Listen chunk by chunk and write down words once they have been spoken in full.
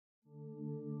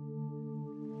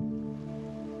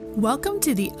Welcome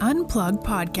to the Unplug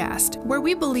Podcast, where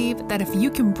we believe that if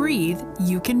you can breathe,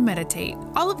 you can meditate.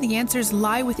 All of the answers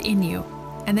lie within you,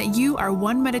 and that you are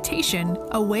one meditation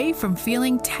away from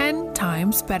feeling 10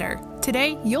 times better.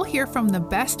 Today, you'll hear from the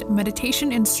best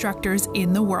meditation instructors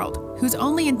in the world, whose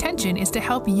only intention is to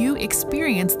help you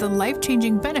experience the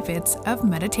life-changing benefits of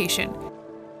meditation.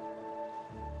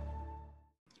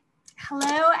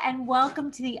 Hello and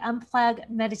welcome to the Unplug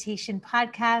Meditation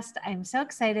Podcast. I'm so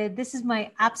excited. This is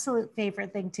my absolute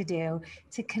favorite thing to do,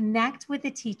 to connect with the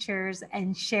teachers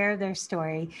and share their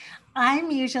story.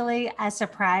 I'm usually as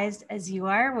surprised as you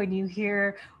are when you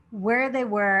hear where they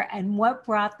were and what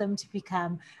brought them to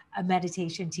become a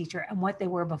meditation teacher and what they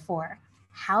were before,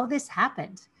 how this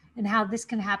happened, and how this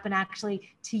can happen actually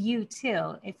to you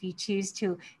too, if you choose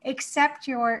to accept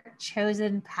your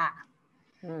chosen path.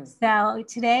 So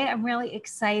today I'm really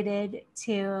excited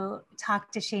to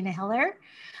talk to Shayna Hiller.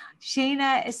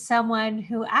 Shayna is someone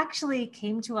who actually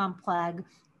came to Unplug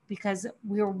because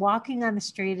we were walking on the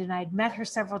street and I'd met her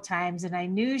several times and I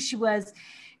knew she was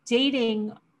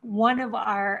dating one of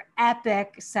our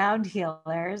epic sound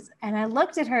healers. And I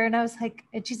looked at her and I was like,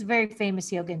 and she's a very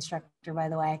famous yoga instructor, by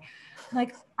the way. I'm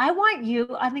like, I want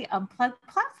you on the Unplug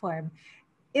platform.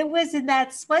 It was in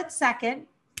that split second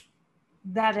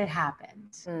that it happened.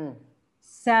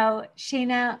 So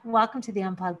Shayna, welcome to the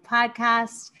Unplugged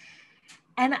Podcast.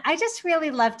 And I just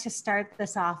really love to start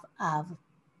this off of,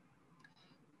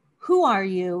 who are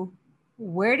you?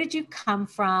 Where did you come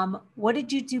from? What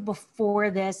did you do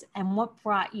before this? And what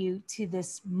brought you to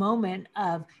this moment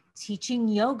of teaching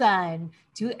yoga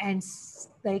and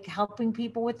like helping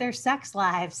people with their sex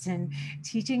lives and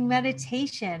teaching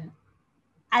meditation?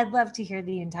 I'd love to hear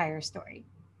the entire story.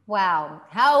 Wow.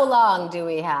 How long do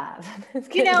we have? I'm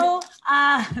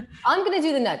going to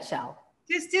do the nutshell.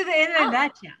 Just do the in a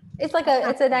nutshell. It's like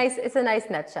it's a nice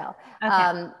nutshell.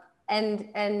 Okay.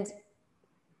 And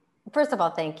first of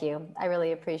all, thank you. I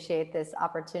really appreciate this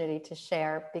opportunity to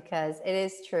share, because it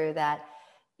is true that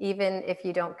even if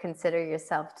you don't consider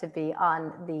yourself to be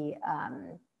on the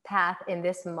path in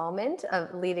this moment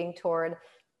of leading toward,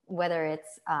 whether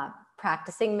it's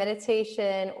practicing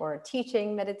meditation or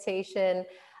teaching meditation,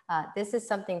 this is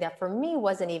something that for me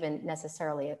wasn't even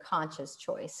necessarily a conscious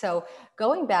choice. So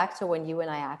going back to when you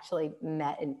and I actually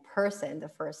met in person the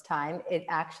first time, it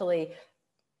actually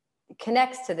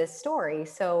connects to this story.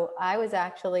 So I was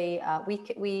actually,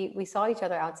 we saw each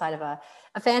other outside of a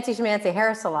fancy schmancy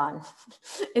hair salon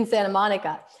in Santa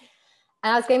Monica.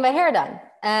 And I was getting my hair done.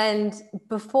 And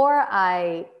before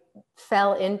I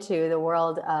fell into the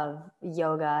world of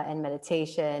yoga and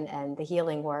meditation and the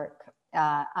healing work,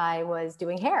 I was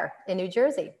doing hair in New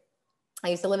Jersey. I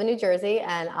used to live in New Jersey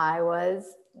and I was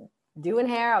doing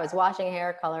hair. I was washing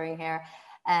hair, coloring hair.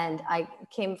 And I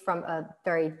came from a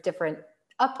very different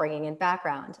upbringing and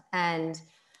background. And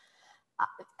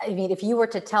I mean, if you were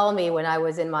to tell me when I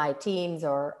was in my teens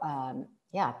or,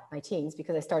 my teens,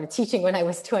 because I started teaching when I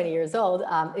was 20 years old.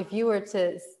 If you were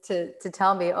to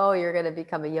tell me, oh, you're going to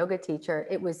become a yoga teacher,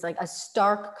 it was like a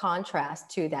stark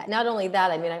contrast to that. Not only that,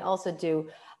 I mean, I also do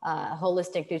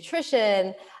holistic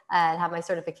nutrition and have my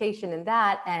certification in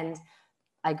that. And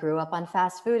I grew up on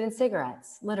fast food and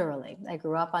cigarettes, literally. I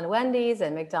grew up on Wendy's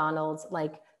and McDonald's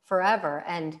like forever.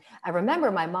 And I remember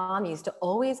my mom used to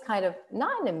always kind of,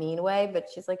 not in a mean way, but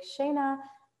she's like, Shayna,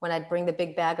 when I'd bring the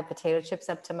big bag of potato chips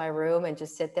up to my room and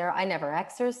just sit there, I never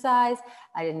exercised.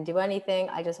 I didn't do anything.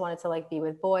 I just wanted to like be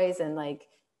with boys and like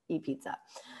eat pizza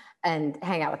and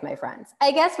hang out with my friends.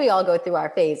 I guess we all go through our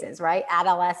phases, right?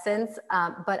 Adolescence.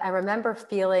 But I remember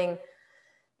feeling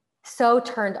so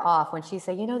turned off when she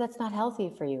said, that's not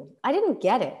healthy for you. I didn't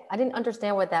get it. I didn't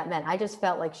understand what that meant. I just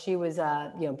felt like she was,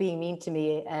 being mean to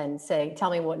me and saying,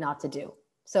 tell me what not to do.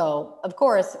 So of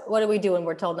course, what do we do when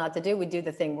we're told not to do? We do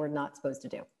the thing we're not supposed to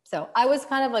do. So I was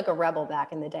kind of like a rebel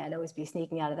back in the day. I'd always be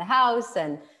sneaking out of the house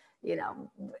and,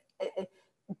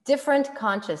 different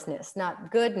consciousness, not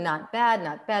good, not bad,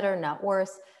 not better, not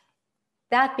worse.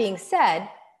 That being said,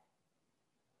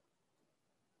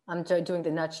 I'm doing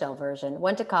the nutshell version.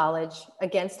 Went to college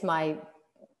against my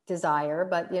desire,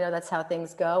 but that's how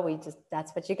things go.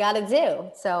 That's what you got to do.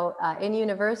 So in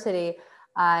university,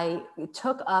 I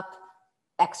took up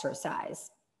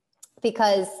exercise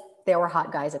because there were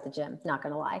hot guys at the gym, not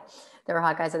going to lie. There were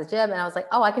hot guys at the gym. And I was like,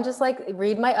 oh, I can just like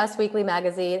read my Us Weekly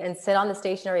magazine and sit on the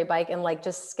stationary bike and like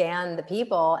just scan the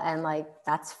people. And like,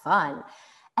 that's fun.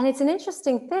 And it's an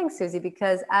interesting thing, Susie,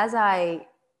 because as I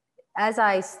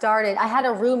started, I had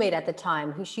a roommate at the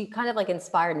time who she kind of like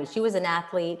inspired me. She was an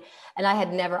athlete and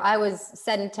I was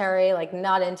sedentary, like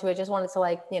not into it. Just wanted to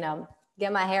like,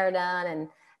 get my hair done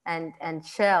and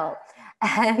chill.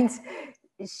 And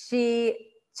she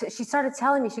started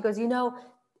telling me, she goes, you know,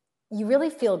 you really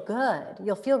feel good.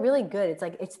 You'll feel really good. It's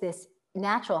like, it's this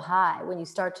natural high when you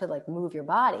start to like move your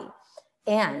body.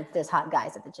 And there's hot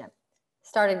guys at the gym.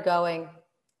 Started going,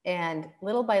 and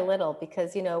little by little,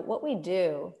 because, you know, what we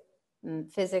do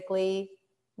physically,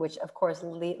 which of course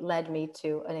led me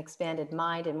to an expanded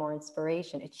mind and more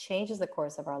inspiration, it changes the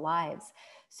course of our lives.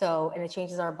 So, and it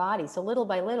changes our body. So little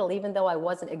by little, even though I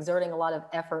wasn't exerting a lot of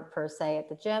effort per se at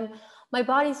the gym, my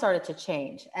body started to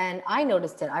change, and I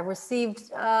noticed it. I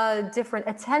received different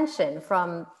attention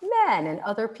from men and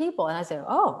other people. And I said,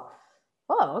 oh,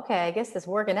 okay, I guess this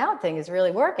working out thing is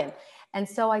really working. And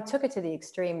so I took it to the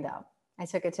extreme though. I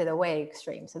took it to the way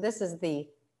extreme. So this is the,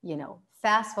 you know,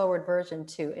 fast forward version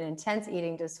to an intense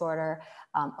eating disorder,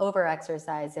 over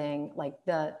exercising, like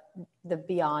the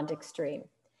beyond extreme.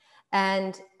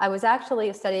 And I was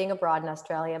actually studying abroad in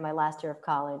Australia my last year of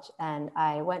college, and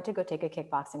I went to go take a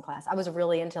kickboxing class. I was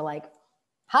really into like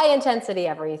high intensity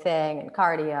everything and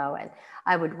cardio, and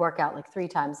I would work out like 3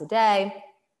 times a day.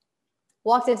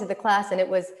 Walked into the class, and it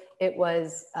was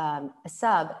a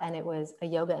sub, and it was a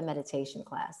yoga and meditation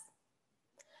class.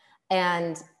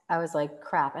 And I was like,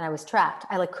 crap. And I was trapped.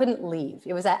 I like couldn't leave.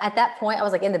 It was at that point, I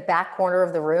was like in the back corner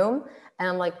of the room, and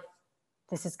I'm like,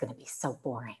 this is going to be so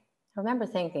boring. I remember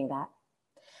thinking that.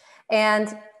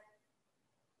 And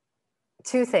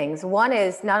 2 things. One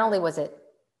is, not only was it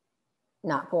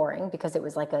not boring because it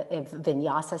was like a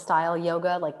vinyasa style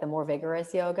yoga, like the more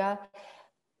vigorous yoga,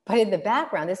 but in the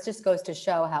background, this just goes to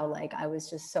show how like I was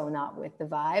just so not with the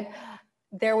vibe.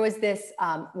 There was this,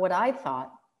 what I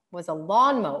thought was a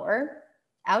lawnmower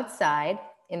outside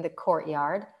in the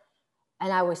courtyard.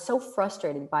 And I was so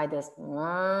frustrated by this. It's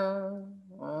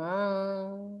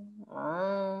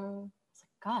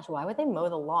like, gosh, why would they mow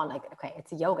the lawn? Like, okay,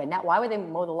 it's yoga. Now, why would they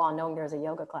mow the lawn knowing there's a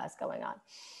yoga class going on?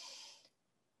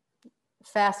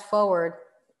 Fast forward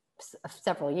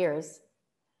several years,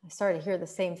 I started to hear the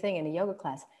same thing in a yoga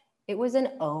class. It was an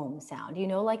Om sound, you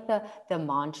know, like the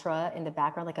mantra in the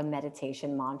background, like a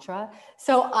meditation mantra.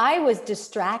 So I was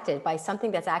distracted by something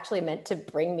that's actually meant to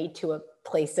bring me to a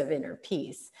place of inner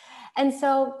peace. And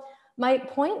so my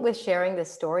point with sharing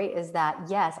this story is that,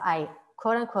 yes, I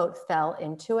quote unquote fell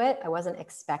into it. I wasn't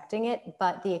expecting it,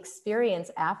 but the experience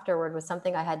afterward was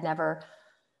something I had never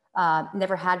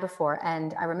had before.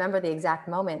 And I remember the exact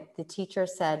moment the teacher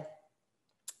said,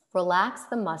 relax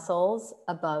the muscles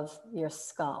above your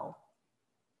skull.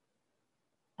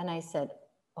 And I said,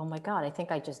 oh my God, I think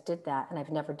I just did that. And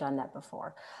I've never done that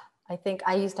before. I think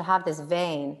I used to have this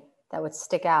vein that would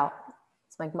stick out.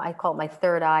 It's like, I call it my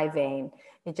third eye vein.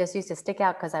 It just used to stick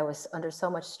out because I was under so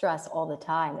much stress all the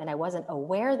time. And I wasn't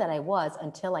aware that I was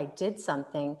until I did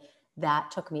something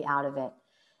that took me out of it.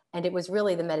 And it was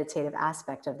really the meditative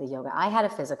aspect of the yoga. I had a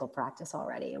physical practice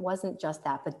already. It wasn't just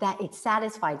that, but that it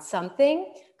satisfied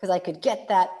something because I could get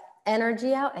that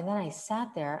energy out. And then I sat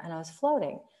there and I was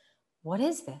floating. What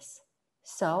is this?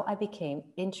 So I became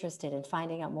interested in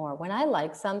finding out more. When I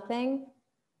like something,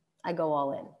 I go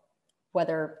all in,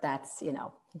 whether that's, you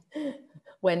know,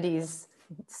 Wendy's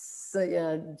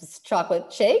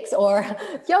chocolate shakes or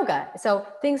yoga. So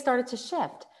things started to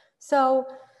shift. So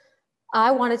I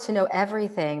wanted to know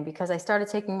everything because I started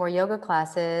taking more yoga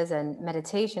classes and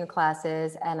meditation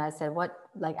classes. And I said,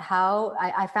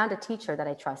 I found a teacher that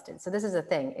I trusted. So this is the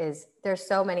thing, is there's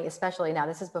so many, especially now,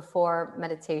 this is before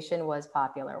meditation was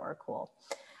popular or cool.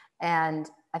 And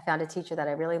I found a teacher that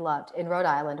I really loved in Rhode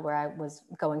Island, where I was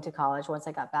going to college. Once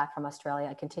I got back from Australia,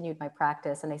 I continued my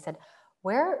practice. And they said,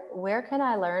 where can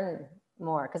I learn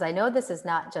more? Because I know this is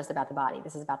not just about the body,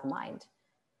 this is about the mind.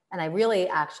 And I really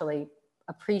actually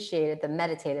appreciated the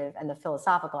meditative and the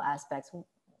philosophical aspects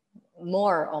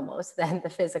more almost than the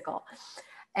physical.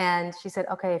 And she said,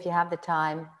 okay, if you have the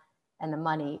time and the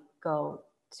money, go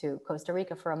to Costa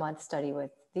Rica for a month, study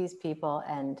with these people.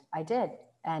 And I did,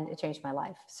 and it changed my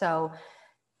life. So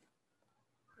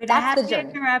but I have to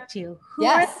interrupt you. Who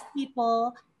are the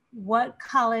people? What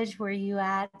college were you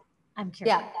at? I'm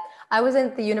curious. Yeah, I was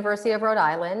at the University of Rhode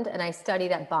Island, and I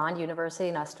studied at Bond University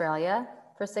in Australia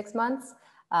for 6 months.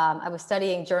 I was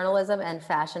studying journalism and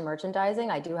fashion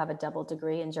merchandising. I do have a double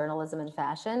degree in journalism and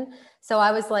fashion. So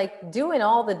I was like doing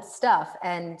all the stuff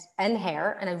and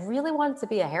hair, and I really wanted to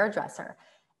be a hairdresser.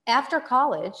 After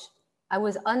college, I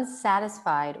was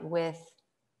unsatisfied with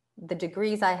the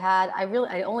degrees I had.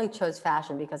 I only chose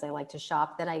fashion because I like to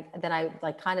shop. Then I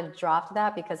like kind of dropped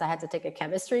that because I had to take a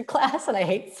chemistry class and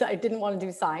I didn't want to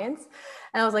do science.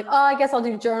 And I was like, oh, I guess I'll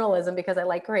do journalism because I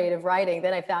like creative writing.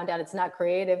 Then I found out it's not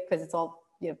creative because it's all,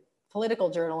 you know, political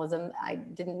journalism. I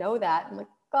didn't know that. I'm like,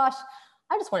 gosh,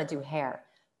 I just want to do hair.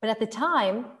 But at the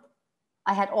time,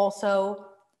 I had also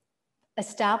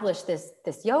establish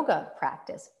this yoga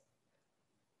practice.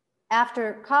 After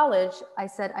college, I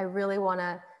said, I really want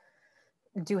to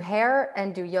do hair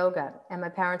and do yoga. And my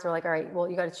parents were like, all right, well,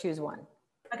 you got to choose one.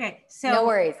 Okay. So no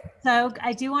worries. So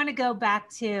I do want to go back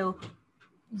to,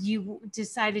 you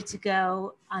decided to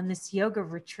go on this yoga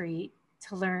retreat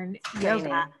to learn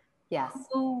yoga. Yes.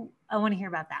 Oh, I want to hear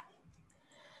about that.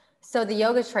 So the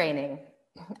yoga training,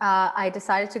 I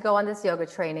decided to go on this yoga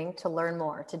training to learn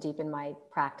more, to deepen my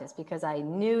practice, because I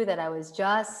knew that I was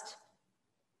just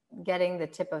getting the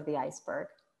tip of the iceberg.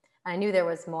 I knew there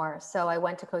was more. So I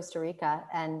went to Costa Rica,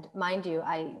 and mind you,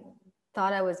 I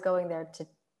thought I was going there to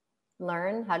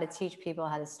learn how to teach people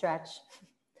how to stretch,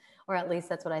 or at least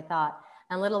that's what I thought.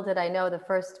 And little did I know, the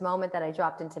first moment that I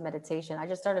dropped into meditation, I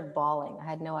just started bawling. I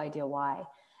had no idea why.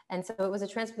 And so it was a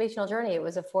transformational journey. It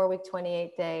was a 4-week,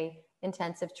 28-day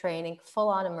intensive training,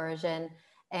 full-on immersion.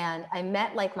 And I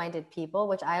met like-minded people,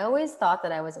 which I always thought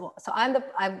that I was. So I'm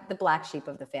the black sheep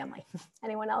of the family.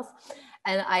 Anyone else?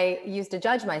 And I used to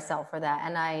judge myself for that.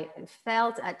 And I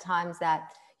felt at times that,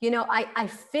 I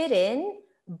fit in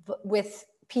with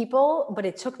people, but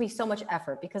it took me so much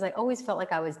effort because I always felt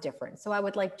like I was different. So I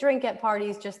would like drink at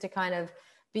parties just to kind of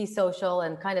be social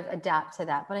and kind of adapt to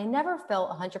that. But I never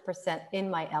felt 100% in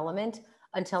my element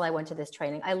until I went to this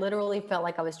training. I literally felt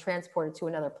like I was transported to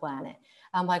another planet.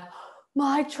 I'm like,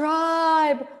 my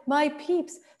tribe, my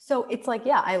peeps. So it's like,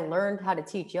 yeah, I learned how to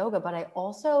teach yoga, but I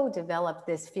also developed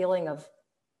this feeling of,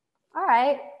 all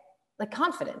right, like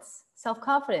confidence,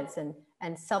 self-confidence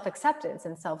and self-acceptance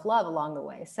and self-love along the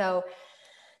way. So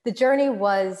the journey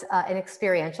was an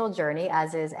experiential journey,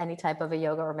 as is any type of a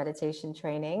yoga or meditation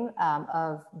training,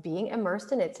 of being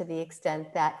immersed in it to the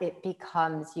extent that it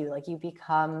becomes you, like you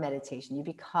become meditation, you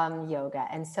become yoga.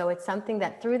 And so it's something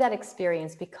that through that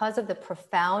experience, because of the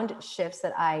profound shifts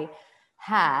that I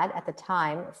had at the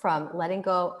time from letting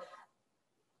go.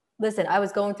 Listen, I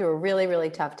was going through a really, really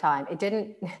tough time.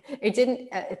 Things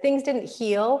didn't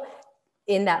heal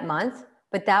in that month,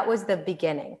 but that was the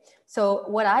beginning. So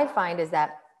what I find is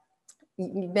that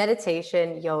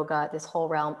meditation, yoga, this whole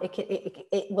realm,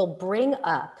 it will bring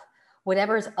up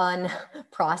whatever's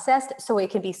unprocessed so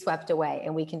it can be swept away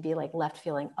and we can be like left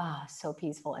feeling, so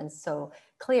peaceful and so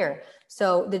clear.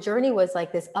 So the journey was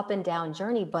like this up and down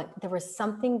journey, but there was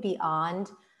something beyond,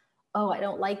 I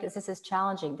don't like this. This is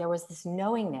challenging. There was this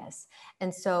knowingness.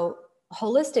 And so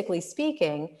holistically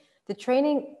speaking, the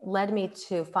training led me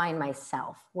to find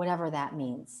myself, whatever that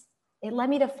means. It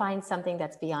led me to find something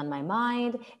that's beyond my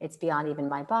mind. It's beyond even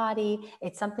my body.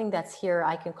 It's something that's here.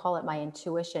 I can call it my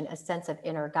intuition, a sense of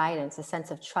inner guidance, a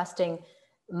sense of trusting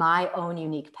my own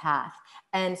unique path.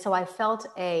 And so I felt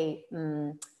a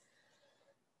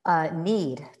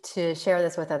need to share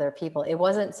this with other people. It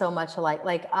wasn't so much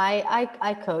like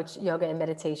I coach yoga and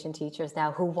meditation teachers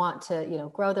now who want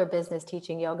to, grow their business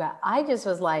teaching yoga. I just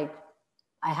was like,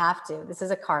 I have to. This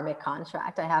is a karmic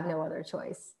contract. I have no other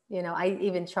choice. I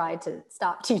even tried to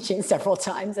stop teaching several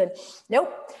times and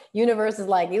nope, universe is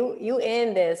like, you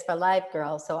in this for life,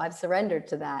 girl. So I've surrendered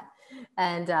to that.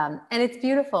 And it's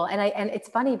beautiful. And it's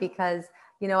funny because,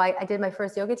 I did my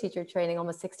first yoga teacher training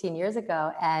almost 16 years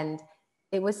ago. And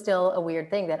it was still a weird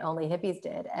thing that only hippies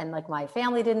did. And like my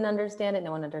family didn't understand it.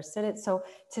 No one understood it. So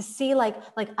to see like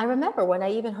I remember when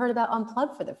I even heard about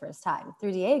Unplug for the first time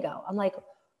through Diego, I'm like,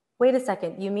 wait a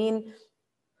second, you mean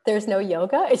there's no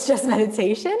yoga? It's just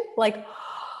meditation? Like,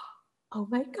 oh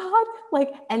my God.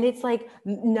 And it's like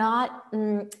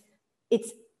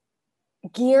it's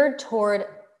geared toward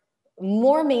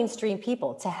more mainstream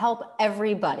people to help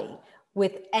everybody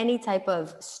with any type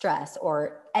of stress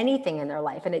or anything in their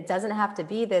life. And it doesn't have to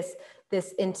be this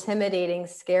intimidating,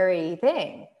 scary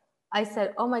thing. I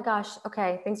said, oh my gosh,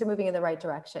 okay, things are moving in the right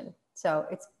direction. So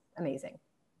it's amazing.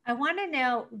 I want to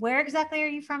know, where exactly are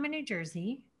you from in New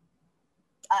Jersey?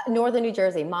 Northern New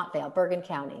Jersey, Montvale, Bergen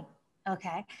County.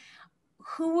 Okay.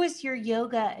 Who was your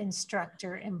yoga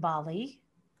instructor in Bali?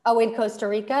 Oh, in Costa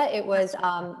Rica, it was,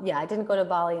 I didn't go to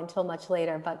Bali until much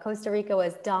later, but Costa Rica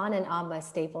was Don and Amba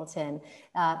Stapleton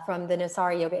from the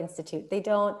Nosara Yoga Institute. They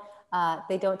don't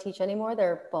teach anymore.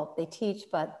 They teach,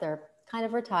 but they're kind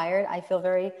of retired. I feel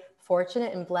very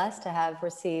fortunate and blessed to have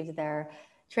received their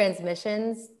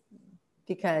transmissions,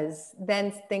 because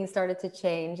then things started to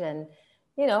change and,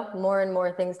 more and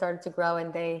more things started to grow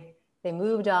and they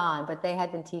moved on, but they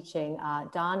had been teaching.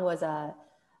 Don was a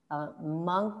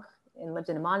monk and lived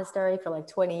in a monastery for like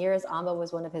 20 years. Amba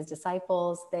was one of his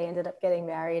disciples. They ended up getting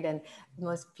married, and the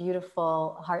most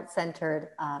beautiful, heart-centered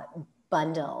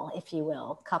bundle, if you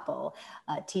will, couple,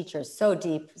 teachers, so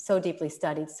deeply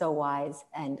studied, so wise,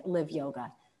 and live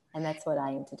yoga. And that's what I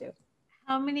aim to do.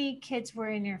 How many kids were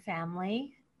in your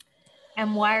family?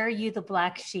 And why are you the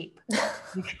black sheep?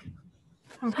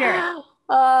 I'm curious.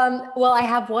 Well, I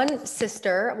have one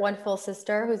full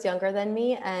sister who's younger than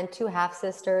me, and two half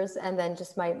sisters, and then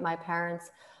just my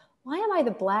parents. Why am I the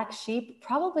black sheep?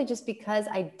 Probably just because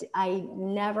I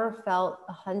never felt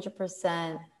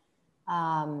 100%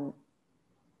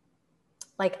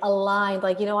 like aligned.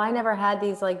 Like, I never had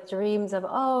these like dreams of,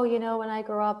 oh, when I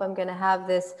grow up, I'm going to have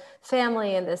this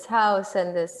family and this house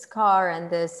and this car and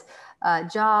this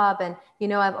job. And,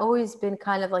 I've always been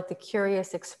kind of like the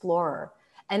curious explorer.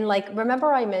 And like,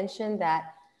 remember I mentioned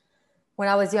that when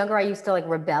I was younger, I used to like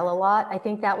rebel a lot. I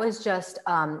think that was just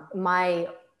my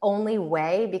only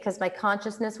way, because my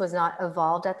consciousness was not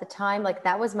evolved at the time. Like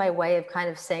that was my way of kind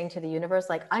of saying to the universe,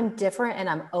 like, I'm different and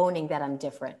I'm owning that I'm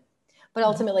different. But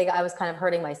ultimately I was kind of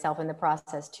hurting myself in the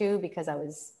process too, because I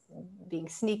was being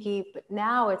sneaky. But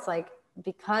now it's like,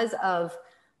 because of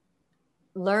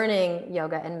learning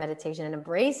yoga and meditation and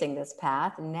embracing this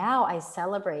path, now I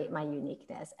celebrate my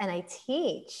uniqueness, and I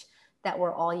teach that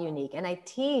we're all unique. And I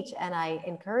teach and I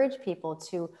encourage people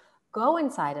to go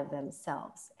inside of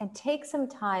themselves and take some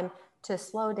time to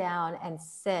slow down and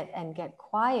sit and get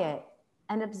quiet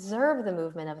and observe the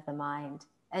movement of the mind.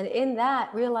 And in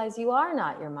that, realize you are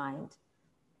not your mind.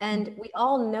 And we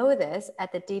all know this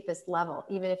at the deepest level,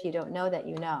 even if you don't know that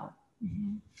you know.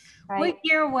 Mm-hmm. Right? What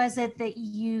year was it that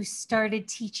you started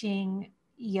teaching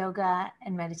yoga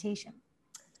and meditation?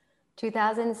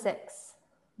 2006.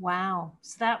 Wow.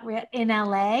 So that in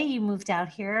LA, you moved out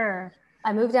here? Or?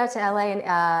 I moved out to LA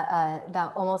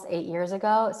about almost 8 years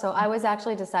ago. So I was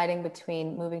actually deciding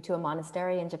between moving to a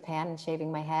monastery in Japan and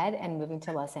shaving my head, and moving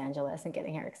to Los Angeles and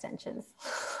getting hair extensions.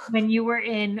 When you were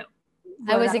in?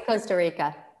 I was in Costa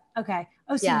Rica. Okay.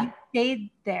 Oh, so you stayed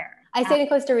there. I stayed in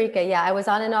Costa Rica. Yeah. I was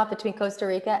on and off between Costa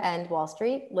Rica and Wall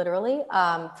Street, literally,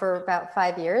 for about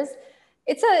 5 years.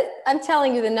 I'm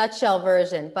telling you the nutshell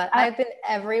version, but I've been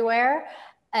everywhere.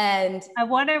 And I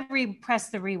want to press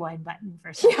the rewind button for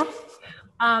a second.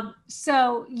 Yeah.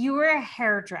 So you were a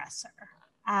hairdresser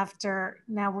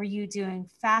now were you doing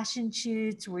fashion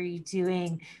shoots? Were you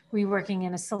working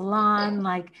in a salon?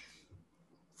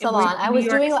 Salon. I was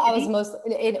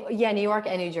New York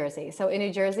and New Jersey. So in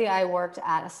New Jersey, I worked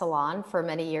at a salon for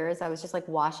many years. I was just like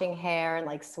washing hair and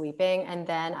like sweeping. And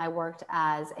then I worked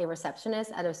as a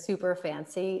receptionist at a super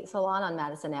fancy salon on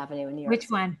Madison Avenue in New York. Which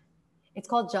one? It's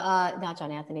called, not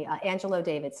John Anthony, Angelo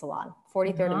David Salon,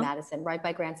 43rd and Madison, right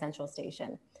by Grand Central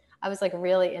Station. I was like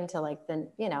really into like the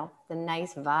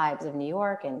nice vibes of New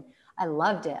York, and I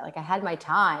loved it. Like I had my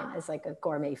time as like a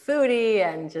gourmet foodie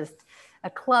and just a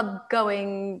club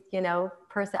going,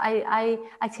 person. I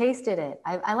tasted it.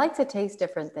 I like to taste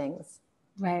different things.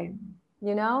 Right.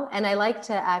 And I like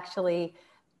to actually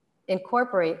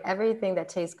incorporate everything that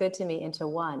tastes good to me into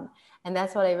one. And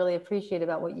that's what I really appreciate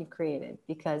about what you've created,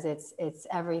 because it's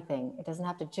everything. It doesn't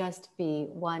have to just be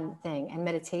one thing. And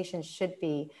meditation should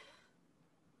be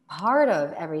part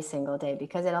of every single day,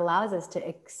 because it allows us to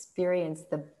experience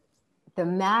the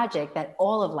magic that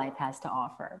all of life has to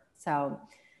offer. So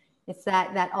it's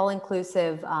that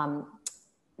all-inclusive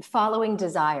following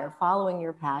desire, following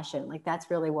your passion. Like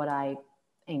that's really what I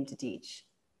aim to teach.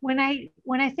 When I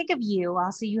think of you,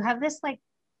 also, you have this like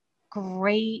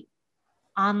great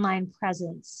online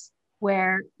presence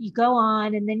where you go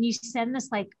on and then you send this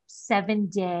like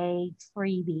 7-day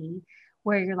freebie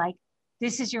where you're like,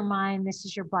 this is your mind, this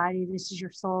is your body, this is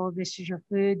your soul, this is your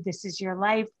food, this is your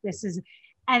life,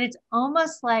 and it's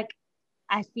almost like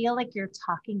I feel like you're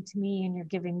talking to me and you're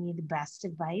giving me the best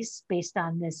advice based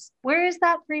on this. Where is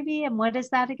that freebie and what is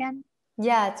that again?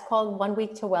 Yeah, it's called 1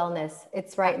 Week to Wellness.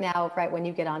 It's right when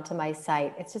you get onto my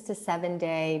site. It's just a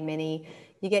 7-day mini.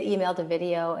 You get emailed a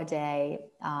video a day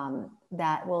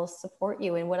that will support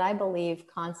you in what I believe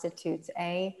constitutes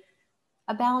a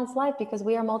balanced life, because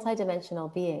we are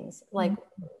multidimensional beings. Like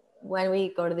when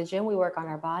we go to the gym, we work on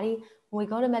our body. When we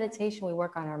go to meditation, we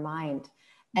work on our mind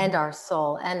and our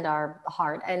soul and our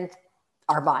heart and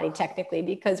our body, technically,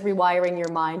 because rewiring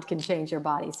your mind can change your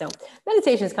body. So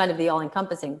meditation is kind of the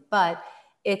all-encompassing, but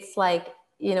it's like,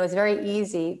 it's very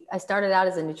easy. I started out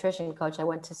as a nutrition coach. I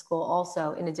went to school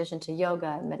also, in addition to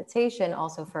yoga and meditation,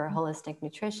 also for holistic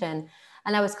nutrition.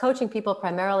 And I was coaching people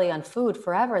primarily on food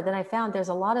forever. Then I found there's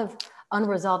a lot of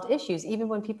unresolved issues, even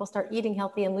when people start eating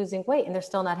healthy and losing weight and they're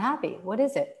still not happy. What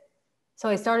is it? So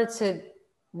I started to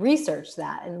research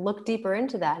that and look deeper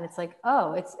into that. And it's like,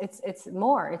 oh, it's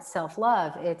more, it's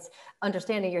self-love. It's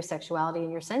understanding your sexuality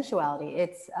and your sensuality.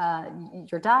 It's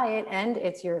your diet, and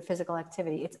it's your physical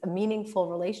activity. It's meaningful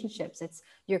relationships. It's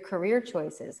your career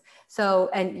choices. So,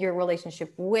 and your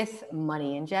relationship with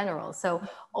money in general. So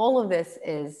all of this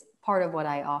is part of what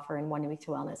I offer in 1 Week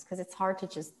to Wellness, because it's hard to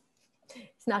just,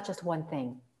 it's not just one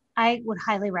thing. I would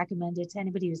highly recommend it to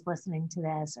anybody who's listening to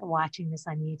this or watching this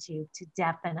on YouTube to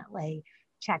definitely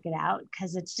check it out,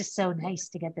 because it's just so nice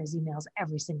to get those emails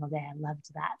every single day. I loved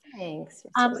that. Thanks.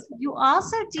 You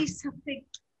also do something,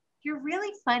 you're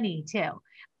really funny too.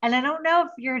 And I don't know if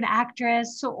you're an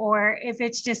actress or if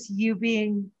it's just you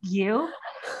being you,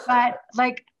 but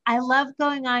like, I love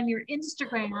going on your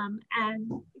Instagram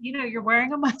and, you know, you're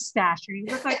wearing a mustache or you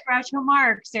look like Groucho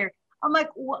Marx, or I'm like,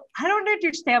 well, I don't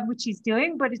understand what she's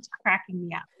doing, but it's cracking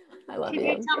me up. I love Can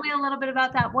you tell me a little bit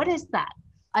about that? What is that?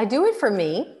 I do it for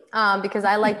me because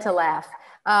I like to laugh.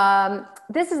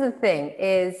 This is the thing,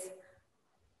 is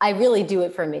I really do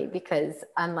it for me because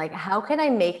I'm like, how can I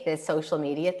make this social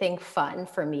media thing fun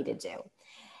for me to do?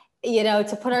 You know,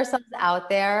 to put ourselves out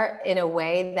there in a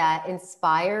way that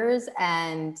inspires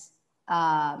and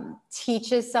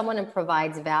teaches someone and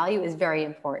provides value is very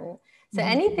important. So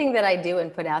anything that I do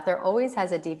and put out there always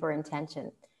has a deeper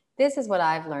intention. This is what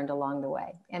I've learned along the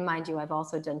way. And mind you, I've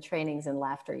also done trainings in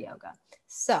laughter yoga.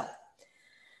 So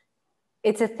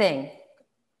it's a thing.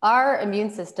 Our immune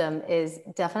system is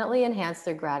definitely enhanced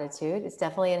through gratitude. It's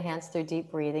definitely enhanced through deep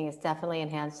breathing. It's definitely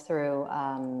enhanced through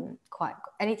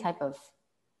any type of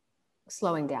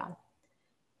slowing down.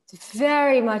 It's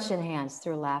very much enhanced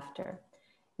through laughter.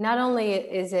 Not only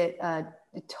is it a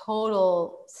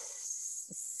total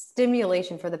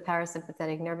stimulation for the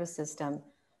parasympathetic nervous system,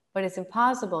 but it's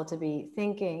impossible to be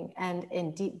thinking and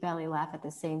in deep belly laugh at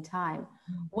the same time.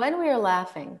 When we are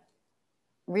laughing,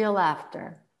 real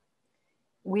laughter,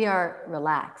 we are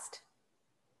relaxed.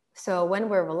 So when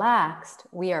we're relaxed,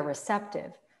 we are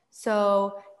receptive.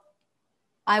 So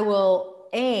I will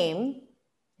aim,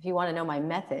 if you want to know my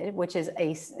method, which is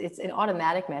it's an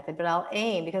automatic method, but I'll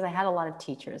aim, because I had a lot of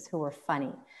teachers who were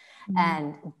funny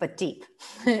but deep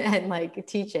and like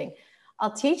teaching.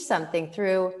 I'll teach something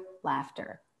through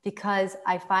laughter, because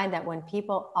I find that when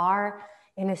people are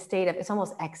in a state of, it's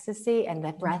almost ecstasy, and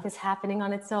the breath is happening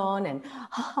on its own, and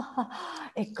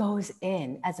it goes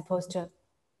in, as opposed to,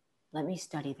 let me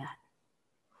study that.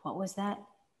 What was that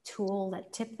tool,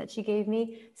 that tip that she gave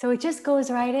me? So it just goes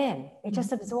right in. It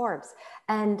just absorbs.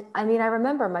 And I mean, I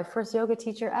remember my first yoga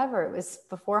teacher ever. It was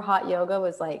before hot yoga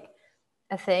was like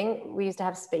a thing. We used to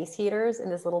have space heaters in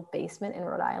this little basement in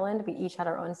Rhode Island. We each had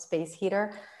our own space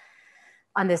heater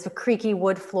on this creaky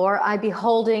wood floor. I'd be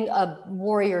holding a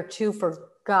Warrior 2 for,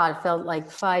 God, felt like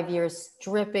 5 years,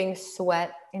 dripping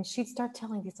sweat. And she'd start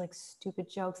telling these like stupid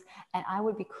jokes, and I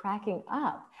would be cracking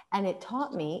up. And it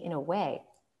taught me in a way,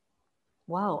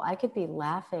 whoa, I could be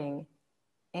laughing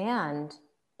and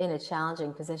in a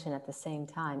challenging position at the same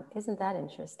time. Isn't that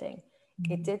interesting?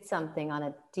 It did something on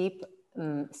a deep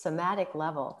somatic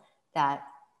level that,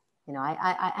 you know,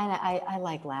 I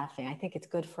like laughing. I think it's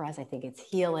good for us. I think it's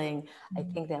healing. I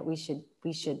think that we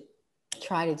should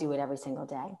try to do it every single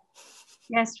day.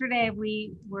 Yesterday,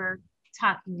 we were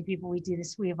talking to people. We do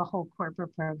this. We have a whole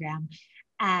corporate program,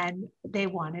 and they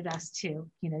wanted us to,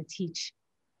 you know, teach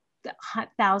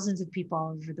thousands of people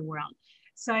all over the world.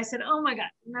 So I said, oh my God.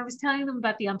 And I was telling them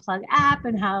about the Unplug app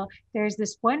and how there's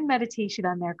this one meditation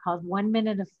on there called 1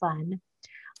 Minute of Fun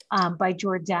by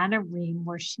Jordana Ream,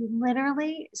 where she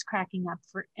literally is cracking up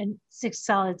for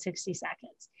solid 60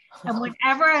 seconds. And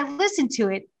whenever I listen to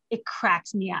it, it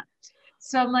cracks me up.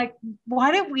 So I'm like,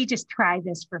 why don't we just try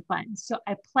this for fun? So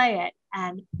I play it,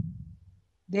 and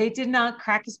they did not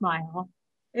crack a smile.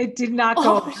 It did not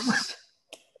go over.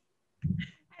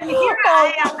 And here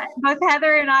I am, both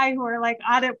Heather and I, who are like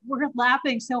on it, we're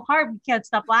laughing so hard we can't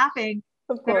stop laughing.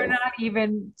 They're not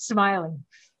even smiling.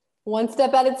 One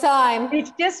step at a time.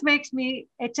 It just makes me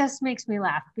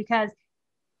laugh, because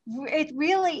it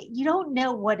really, you don't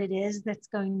know what it is that's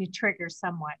going to trigger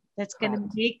someone, that's going to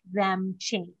make them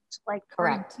change. Like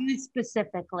for you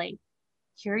specifically,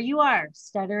 here you are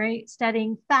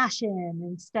studying fashion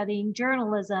and studying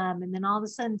journalism. And then all of a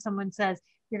sudden someone says,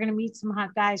 you're going to meet some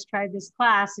hot guys, try this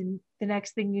class. And the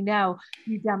next thing you know,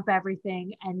 you dump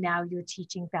everything. And now you're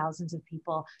teaching thousands of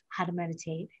people how to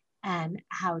meditate and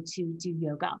how to do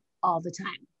yoga all the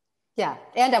time. Yeah.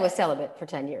 And I was celibate for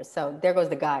 10 years. So there goes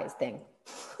the guys thing.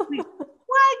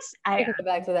 What? I can go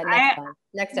back to that next time,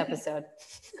 next episode.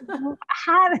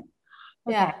 Okay,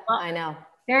 yeah, well, I know.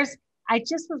 I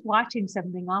just was watching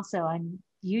something also on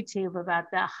YouTube about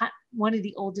one of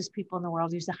the oldest people in the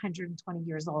world who's 120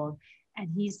 years old. And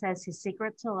he says his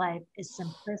secret to life is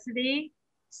simplicity,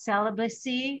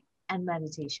 celibacy, and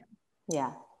meditation.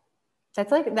 Yeah.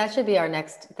 That's like, that should be our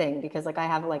next thing, because like I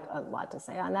have like a lot to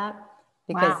say on that,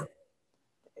 because wow.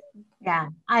 Yeah,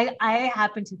 I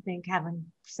happen to think having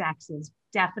sex is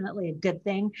definitely a good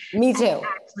thing. Me too. It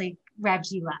actually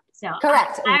revs you up. So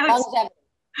correct. I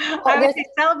would say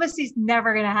celibacy is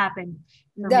never going to happen.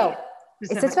 No,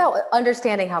 it's just about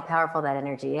understanding how powerful that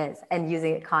energy is and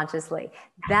using it consciously.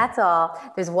 That's all.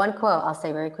 There's one quote I'll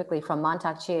say very quickly from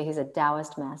Montauk Chia. He's a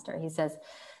Taoist master. He says,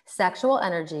 sexual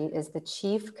energy is the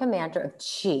chief commander of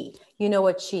chi. You know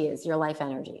what chi is, your life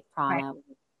energy, prana. Right.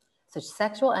 So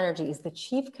sexual energy is the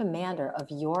chief commander of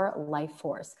your life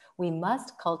force. We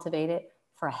must cultivate it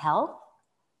for health,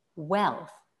 wealth,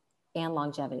 and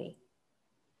longevity.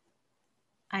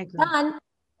 I agree. Done.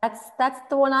 That's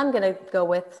the one I'm going to go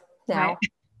with now. Right.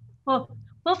 Well,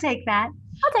 we'll take that.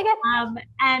 I'll take it.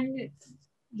 And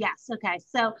yes, okay.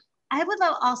 So I would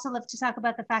also love to talk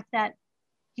about the fact that,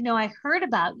 you know, I heard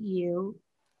about you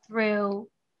through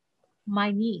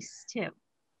my niece too.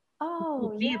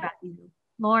 Oh, yeah. About you.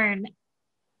 Lauren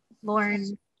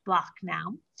Block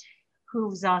now,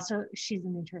 who's also, she's a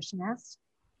nutritionist,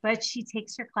 but she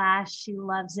takes your class. She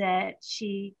loves it.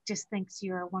 She just thinks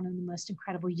you're one of the most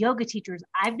incredible yoga teachers.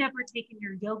 I've never taken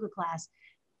your yoga class,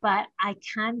 but I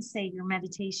can say your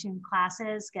meditation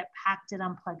classes get packed at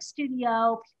Unplug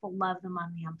Studio. People love them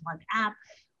on the Unplug app.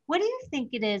 What do you think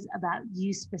it is about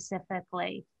you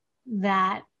specifically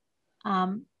that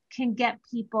can get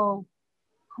people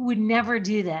who would never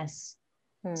do this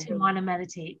to want to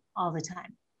meditate all the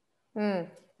time?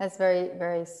 That's a very,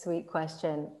 very sweet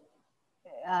question.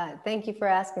 Thank you for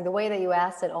asking. The way that you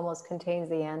asked it almost contains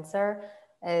the answer.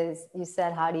 Is you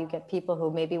said, how do you get people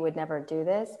who maybe would never do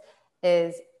this?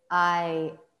 Is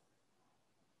I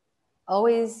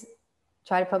always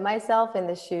try to put myself in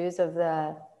the shoes of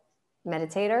the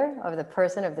meditator, of the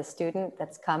person, of the student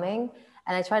that's coming.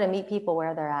 And I try to meet people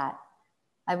where they're at.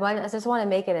 I just want to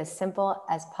make it as simple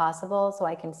as possible so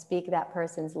I can speak that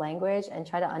person's language and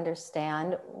try to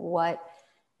understand what,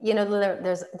 you know,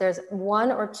 there's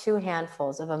one or two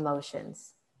handfuls of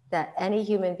emotions that any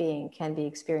human being can be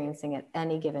experiencing at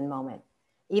any given moment.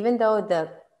 Even though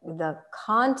the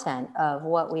content of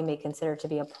what we may consider to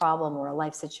be a problem or a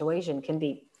life situation can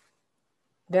be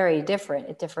very different,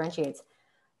 it differentiates.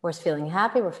 We're feeling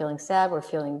happy, we're feeling sad, we're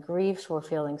feeling grief, we're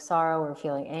feeling sorrow, we're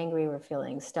feeling angry, we're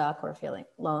feeling stuck, we're feeling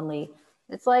lonely.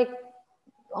 It's like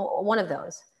one of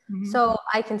those. Mm-hmm. So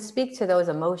I can speak to those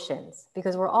emotions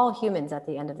because we're all humans at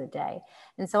the end of the day.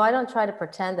 And so I don't try to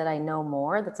pretend that I know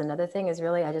more. That's another thing, is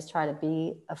really, I just try to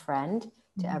be a friend to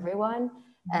mm-hmm. everyone.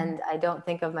 Mm-hmm. And I don't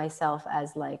think of myself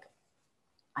as like,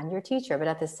 I'm your teacher, but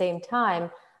at the same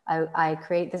time, I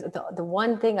create this. The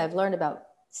one thing I've learned about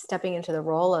stepping into the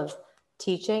role of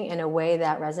teaching in a way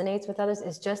that resonates with others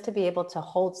is just to be able to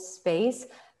hold space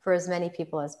for as many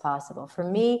people as possible. For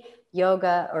me,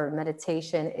 yoga or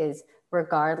meditation is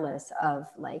regardless of,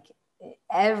 like,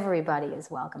 everybody is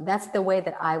welcome. That's the way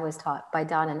that I was taught by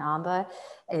Don and Amba,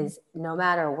 is no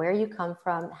matter where you come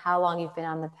from, how long you've been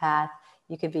on the path,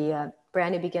 you could be a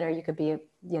brand new beginner, you could be a,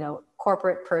 you know,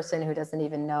 corporate person who doesn't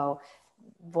even know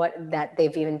that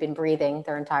they've even been breathing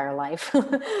their entire life,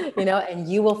 you know, and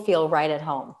you will feel right at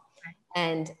home.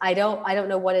 And I don't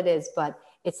know what it is, but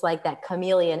it's like that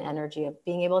chameleon energy of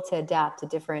being able to adapt to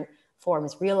different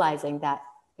forms, realizing that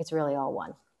it's really all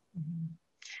one.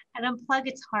 Mm-hmm. And Unplug,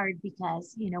 it's hard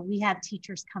because, you know, we have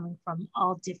teachers coming from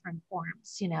all different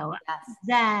forms, you know, yes.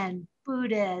 Zen,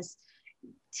 Buddhist,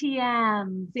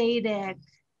 TM, Vedic,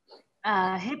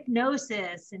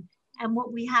 hypnosis. And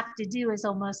what we have to do is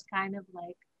almost kind of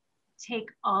like take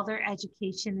all their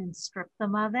education and strip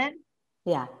them of it.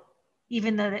 Yeah.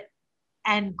 Even though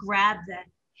and grab the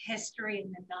history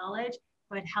and the knowledge,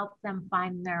 but help them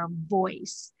find their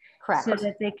voice. Correct. So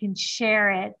that they can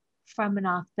share it from an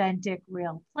authentic,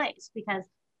 real place. Because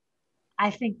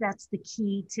I think that's the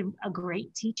key to a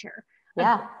great teacher.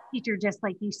 Yeah. A great teacher, just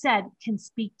like you said, can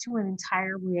speak to an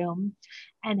entire room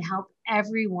and help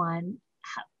everyone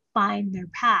find their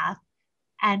path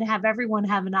and have everyone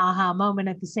have an aha moment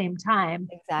at the same time.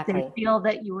 Exactly. They feel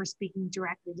that you were speaking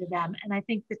directly to them. And I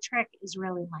think the trick is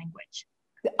really language.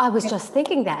 I was just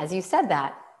thinking that as you said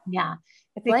that. Yeah.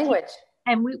 It's language.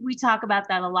 And we talk about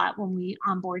that a lot when we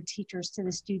onboard teachers to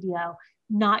the studio,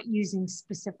 not using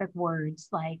specific words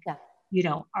like, you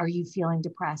know, are you feeling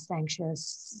depressed,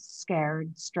 anxious,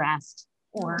 scared, stressed,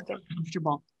 or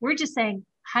uncomfortable? We're just saying,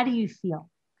 how do you feel?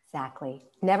 Exactly.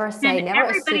 Never say, and never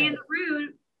everybody assume. in the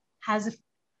room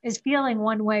is feeling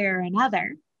one way or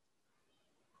another.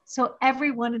 So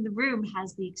everyone in the room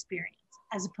has the experience,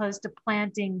 as opposed to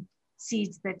planting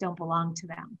seeds that don't belong to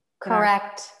them.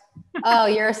 Correct. Oh,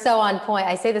 you're so on point.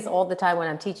 I say this all the time when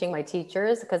I'm teaching my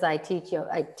teachers, because I teach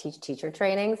teacher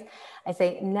trainings. I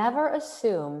say, never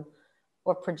assume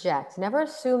or project, never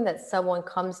assume that someone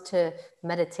comes to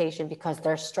meditation because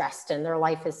they're stressed and their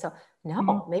life is so,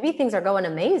 no, maybe things are going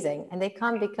amazing and they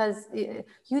come because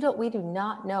we do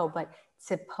not know, but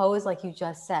suppose, like you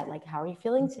just said, like, how are you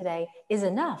feeling today is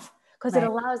enough, because it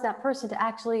allows that person to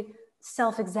actually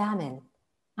self-examine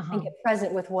and get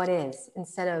present with what is,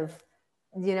 instead of,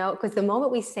 because the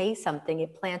moment we say something,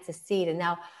 it plants a seed. And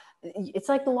now it's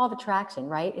like the law of attraction,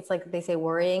 right? It's like they say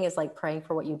worrying is like praying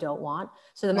for what you don't want.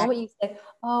 So the moment you say,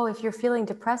 oh, if you're feeling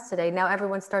depressed today, now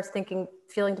everyone starts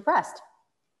feeling depressed.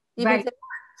 Right.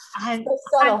 So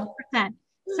subtle. 100%.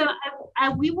 So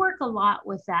we work a lot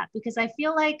with that, because I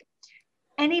feel like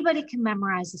anybody can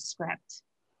memorize a script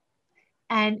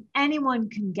and anyone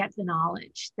can get the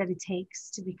knowledge that it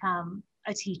takes to become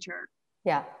a teacher.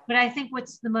 Yeah. But I think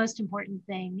what's the most important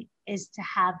thing is to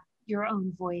have your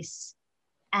own voice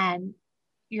and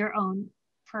your own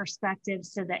perspective,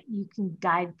 so that you can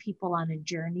guide people on a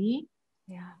journey.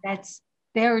 Yeah. That's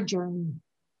their journey.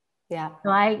 Yeah. So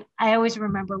I always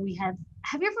remember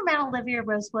have you ever met Olivia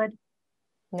Rosewood?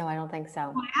 No, I don't think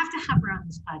so. Well, I have to have her on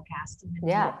this podcast.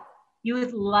 Yeah. You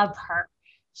would love her.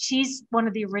 She's one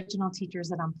of the original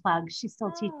teachers at Unplug. She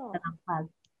still teaches at Unplug.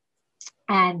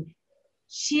 And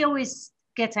she always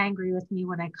gets angry with me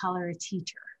when I call her a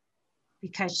teacher,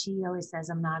 because she always says,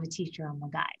 I'm not a teacher, I'm a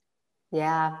guide.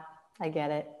 Yeah, I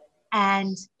get it.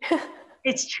 And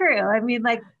it's true. I mean,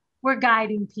 like, we're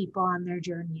guiding people on their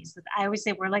journeys. I always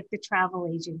say we're like the travel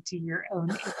agent to your own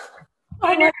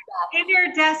in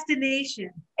your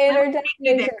destination. Inner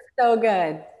destination is so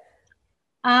good.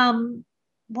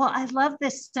 Well, I love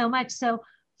this so much. So,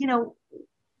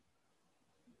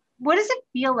 what does it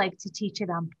feel like to teach at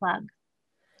Unplug?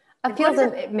 It feels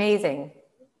amazing.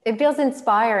 It feels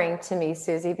inspiring to me,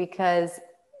 Susie, because,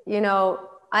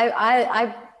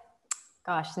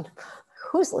 gosh,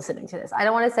 who's listening to this? I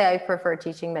don't want to say I prefer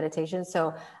teaching meditation.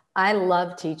 So I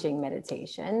love teaching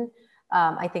meditation.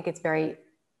 I think it's very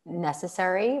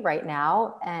necessary right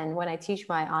now. And when I teach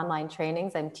my online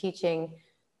trainings, I'm teaching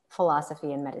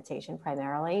philosophy and meditation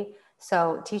primarily.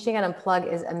 So teaching at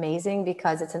Unplug is amazing,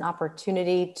 because it's an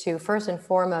opportunity to, first and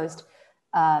foremost,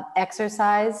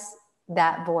 exercise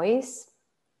that voice,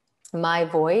 my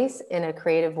voice, in a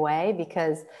creative way.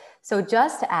 Because so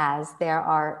just as there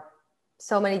are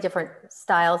so many different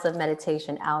styles of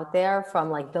meditation out there, from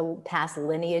like the past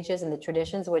lineages and the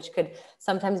traditions, which could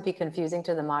sometimes be confusing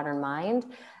to the modern mind,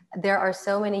 there are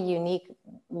so many unique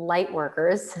light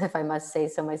workers, if I must say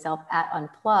so myself, at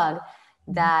Unplug,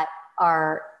 that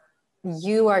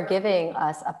you are giving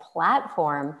us a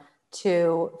platform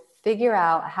to figure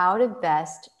out how to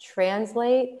best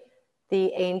translate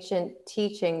the ancient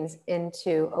teachings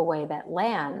into a way that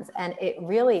lands. And it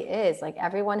really is like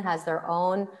everyone has their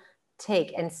own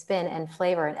take and spin and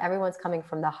flavor, and everyone's coming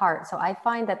from the heart. So I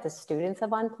find that the students of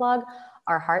Unplug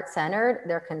are heart-centered,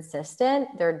 they're consistent,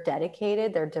 they're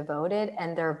dedicated, they're devoted,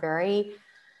 and they're very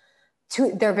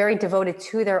devoted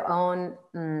to their own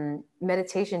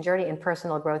meditation journey and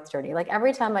personal growth journey. Like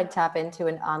every time I tap into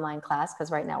an online class,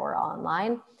 because right now we're all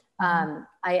online,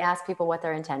 I ask people what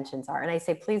their intentions are. And I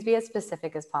say, please be as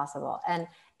specific as possible. And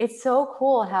it's so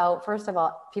cool how, first of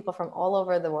all, people from all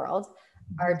over the world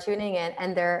are tuning in,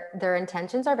 and their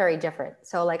intentions are very different.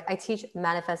 So like I teach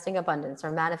manifesting abundance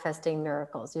or manifesting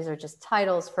miracles. These are just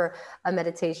titles for a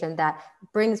meditation that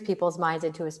brings people's minds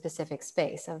into a specific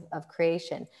space of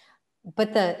creation.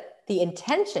 But the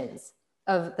intentions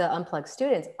of the Unplugged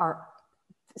students are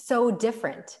so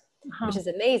different, which is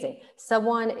amazing.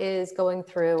 Someone is going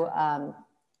through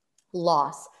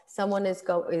loss. Someone is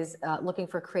looking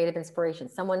for creative inspiration.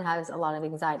 Someone has a lot of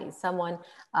anxiety. Someone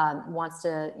wants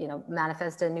to,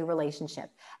 manifest a new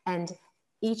relationship. And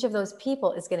each of those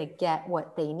people is going to get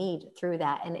what they need through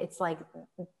that. And it's like,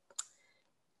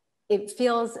 it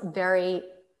feels very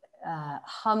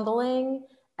humbling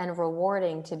and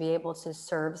rewarding to be able to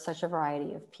serve such a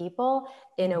variety of people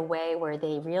in a way where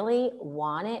they really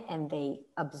want it and they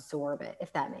absorb it,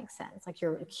 if that makes sense. Like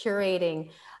you're curating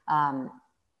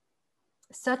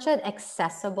such an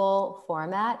accessible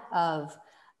format of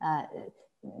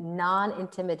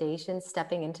non-intimidation,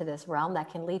 stepping into this realm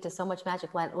that can lead to so much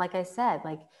magic. Like I said,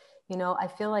 I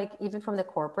feel like even from the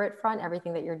corporate front,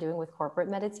 everything that you're doing with corporate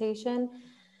meditation,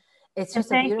 it's just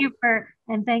thank you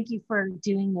for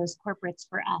doing those corporates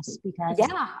for us, because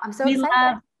I'm so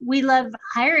excited. We love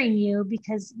hiring you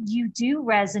because you do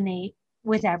resonate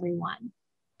with everyone.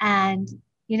 And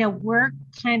we're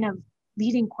kind of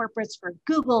leading corporates for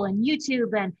Google and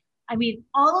YouTube. And I mean,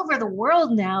 all over the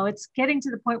world now, it's getting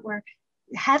to the point where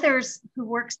Heather's, who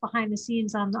works behind the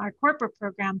scenes on our corporate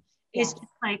program, is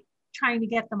just like trying to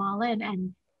get them all in.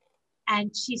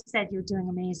 And she said, you're doing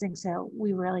amazing. So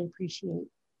we really appreciate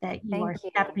that you are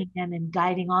stepping in and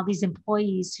guiding all these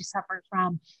employees who suffer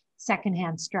from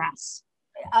secondhand stress.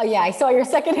 Oh yeah, I saw your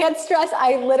secondhand stress.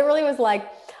 I literally was like,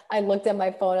 I looked at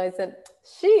my phone. I said,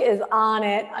 she is on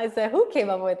it. I said, who came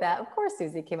up with that? Of course,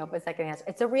 Susie came up with secondhand stress.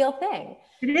 It's a real thing.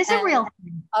 It is a real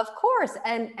thing. Of course.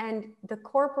 And the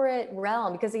corporate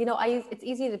realm, because, it's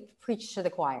easy to preach to the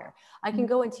choir. I can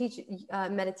go and teach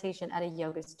meditation at a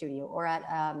yoga studio or at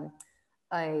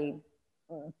a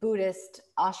Buddhist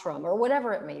ashram or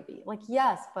whatever it may be. Like,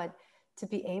 yes, but to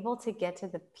be able to get to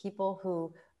the people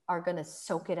who are going to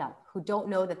soak it up, who don't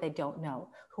know that they don't know,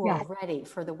 who are ready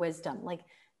for the wisdom. Like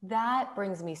that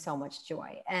brings me so much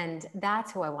joy. And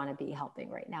that's who I want to be helping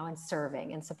right now and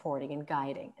serving and supporting and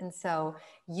guiding. And so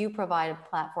you provide a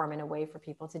platform and a way for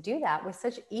people to do that with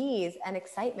such ease and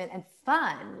excitement and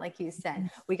fun. Like you said,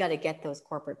 we got to get those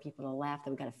corporate people to laugh,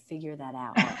 that we got to figure that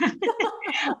out.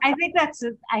 I think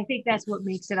that's what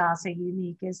makes it also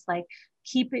unique, is like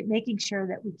making sure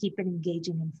that we keep it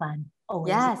engaging and fun always.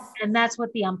 Yes. And that's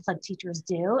what the Unplugged teachers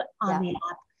do on the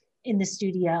app, in the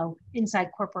studio, inside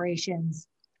corporations,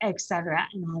 etc.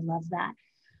 And I love that.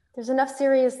 There's enough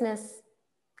seriousness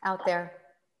out there.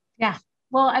 Yeah.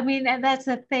 Well, I mean, and that's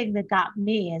the thing that got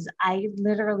me, is I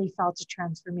literally felt a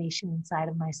transformation inside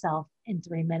of myself in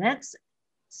 3 minutes.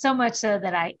 So much so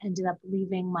that I ended up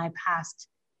leaving my past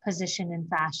position in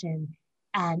fashion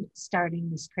and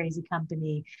starting this crazy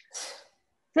company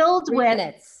filled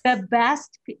with the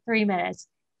best 3 minutes,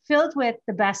 filled with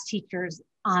the best teachers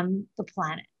on the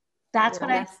planet. That's what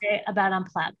I say about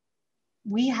Unplug.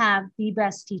 We have the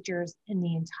best teachers in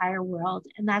the entire world.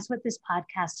 And that's what this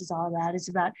podcast is all about. It's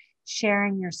about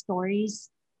sharing your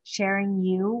stories, sharing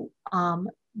you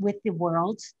with the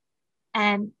world,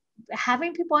 and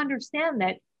having people understand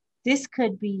that this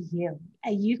could be you.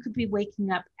 And you could be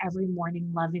waking up every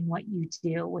morning loving what you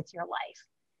do with your life.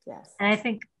 Yes. And I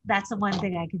think that's the one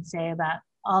thing I can say about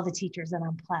all the teachers that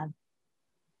Unplug.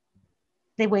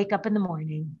 They wake up in the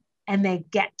morning and they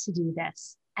get to do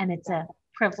this. And it's a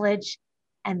privilege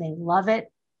and they love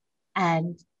it.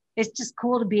 And it's just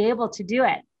cool to be able to do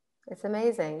it. It's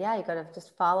amazing. Yeah, you got to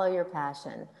just follow your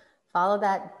passion. Follow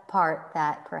that part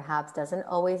that perhaps doesn't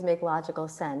always make logical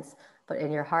sense, but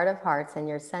in your heart of hearts and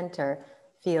your center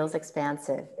feels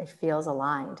expansive. It feels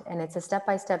aligned. And it's a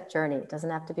step-by-step journey. It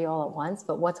doesn't have to be all at once,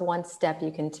 but what's one step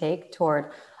you can take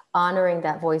toward honoring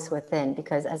that voice within?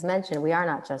 Because as mentioned, we are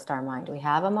not just our mind. We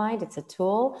have a mind, it's a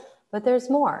tool, but there's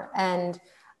more. And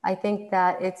I think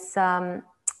that it's a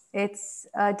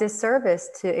disservice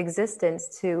to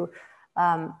existence to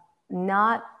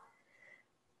not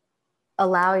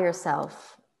allow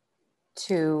yourself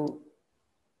to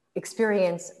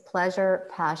experience pleasure,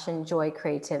 passion, joy,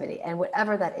 creativity, and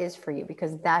whatever that is for you,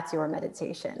 because that's your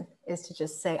meditation, is to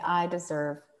just say, I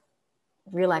deserve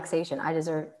relaxation. I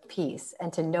deserve peace.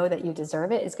 And to know that you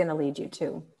deserve it is going to lead you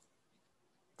to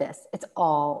this. It's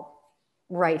all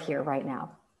right here, right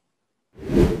now.